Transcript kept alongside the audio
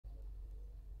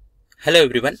Hello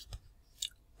everyone,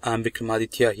 I'm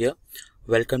Vikramaditya here.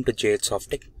 Welcome to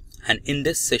Softech, and in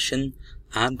this session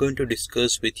I'm going to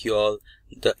discuss with you all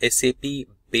the SAP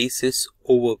Basis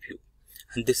overview,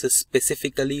 and this is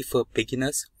specifically for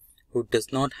beginners who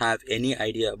does not have any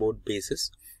idea about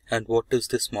Basis and what is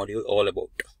this module all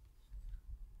about.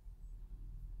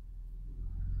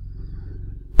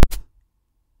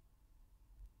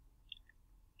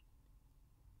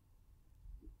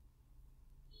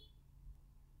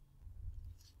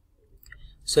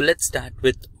 So let's start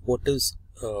with what is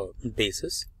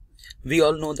Basis. We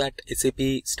all know that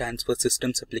SAP stands for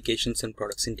Systems, Applications and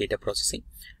Products in Data Processing.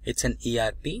 It's an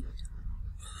ERP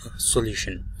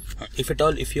solution.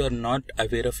 If you are not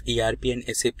aware of ERP and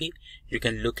SAP, you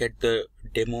can look at the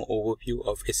demo overview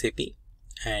of SAP,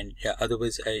 and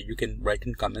otherwise you can write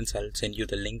in comments. I'll send you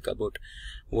the link about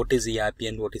what is ERP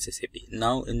and what is SAP.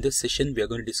 Now in this session we are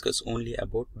going to discuss only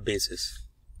about Basis.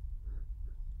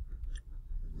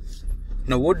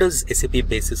 Now, what does SAP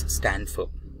Basis stand for?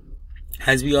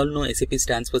 As we all know, SAP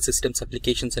stands for Systems,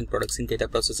 Applications and Products in Data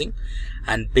Processing,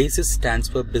 and Basis stands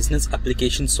for Business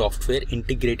Application Software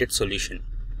Integrated Solution.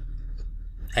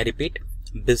 I repeat,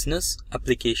 Business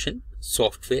Application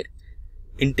Software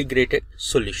Integrated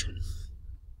Solution.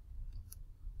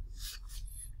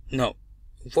 Now,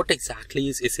 what exactly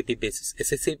is SAP Basis?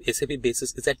 SAP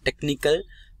Basis is a technical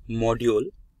module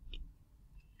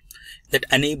that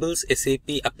enables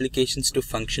SAP applications to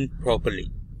function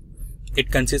properly. It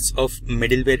consists of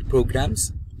middleware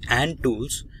programs and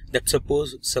tools that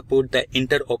support the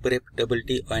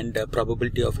interoperability and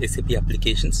probability of SAP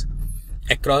applications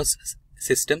across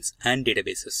systems and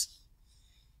databases.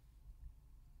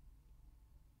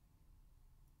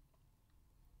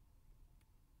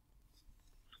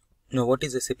 Now, what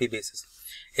is SAP Basis?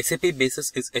 SAP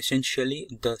Basis is essentially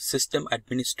the system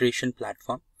administration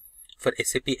platform for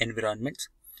SAP environments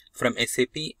from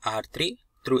SAP R3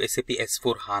 through SAP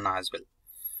S4 HANA as well.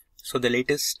 So the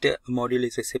latest module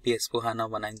is SAP S4 HANA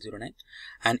 1909,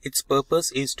 and its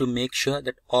purpose is to make sure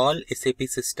that all SAP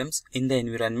systems in the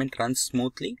environment run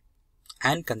smoothly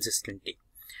and consistently.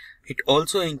 It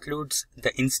also includes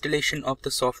the installation of the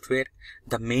software,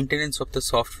 the maintenance of the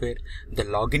software, the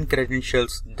login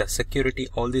credentials, the security.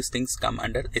 All these things come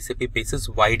under SAP Basis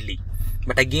widely.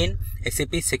 But again,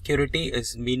 SAP security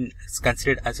is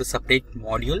considered as a separate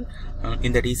module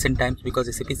in the recent times,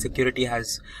 because SAP security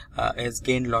has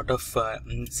gained a lot of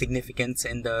significance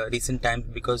in the recent times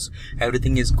because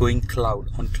everything is going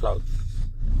on cloud.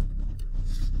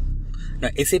 Now,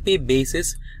 SAP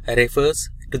Basis refers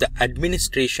to the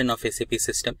administration of SAP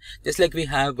system, just like we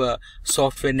have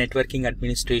software networking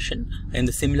administration. In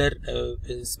the similar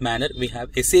manner, we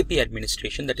have SAP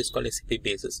administration, that is called SAP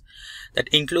Basis, that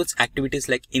includes activities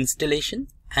like installation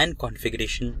and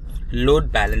configuration,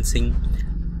 load balancing,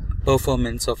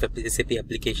 performance of SAP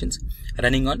applications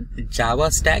running on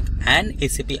Java stack and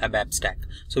SAP ABAP stack.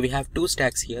 So we have two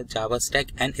stacks here, Java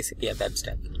stack and SAP ABAP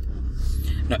stack.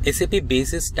 Now, SAP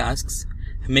Basis tasks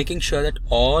making sure that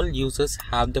all users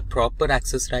have the proper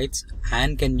access rights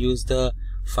and can use the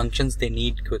functions they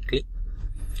need quickly,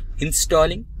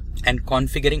 installing and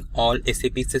configuring all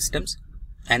SAP systems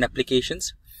and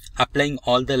applications, applying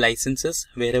all the licenses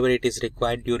wherever it is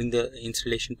required during the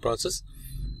installation process,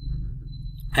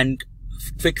 and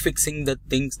quick fixing the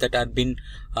things that are been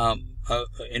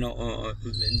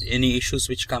any issues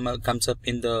which comes up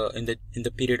in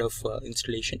the period of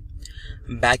installation,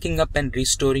 backing up and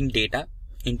restoring data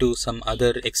into some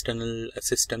other external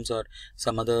systems or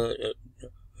some other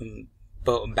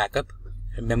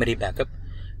memory backup,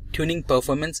 tuning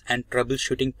performance and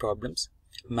troubleshooting problems,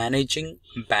 managing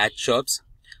batch jobs,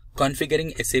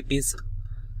 configuring SAP's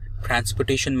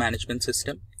transportation management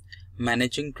system,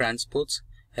 managing transports,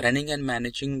 running and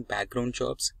managing background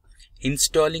jobs,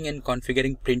 installing and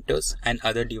configuring printers and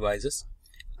other devices,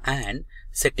 and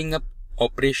setting up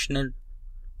operation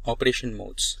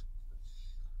modes.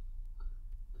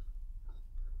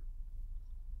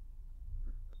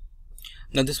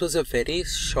 Now, this was a very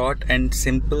short and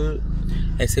simple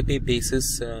SAP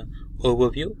Basis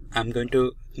overview. I'm going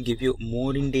to give you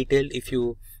more in detail if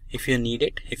you need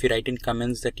it. If you write in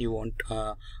comments that you want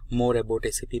more about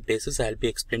SAP Basis, I'll be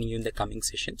explaining you in the coming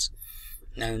sessions.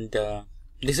 And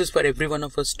this is for every one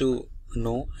of us to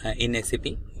know in SAP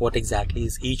what exactly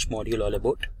is each module all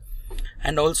about.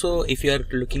 And also, if you are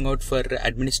looking out for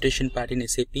administration part in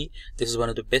SAP, this is one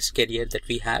of the best career that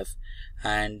we have.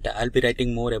 And I'll be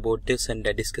writing more about this and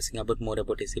discussing about more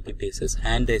about SAP Basis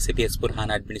and the SAP S4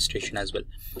 HANA administration as well.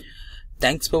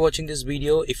 Thanks for watching this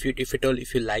video. If you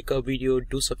like our video,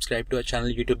 do subscribe to our channel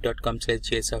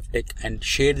youtube.com/Softech and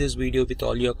share this video with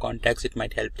all your contacts. It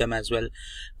might help them as well.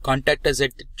 Contact us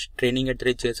at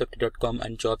training@softech.com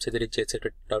and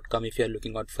jobs@softech.com if you are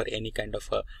looking out for any kind of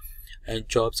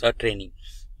jobs or training.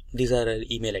 These are our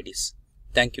email IDs.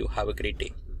 Thank you. Have a great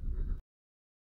day.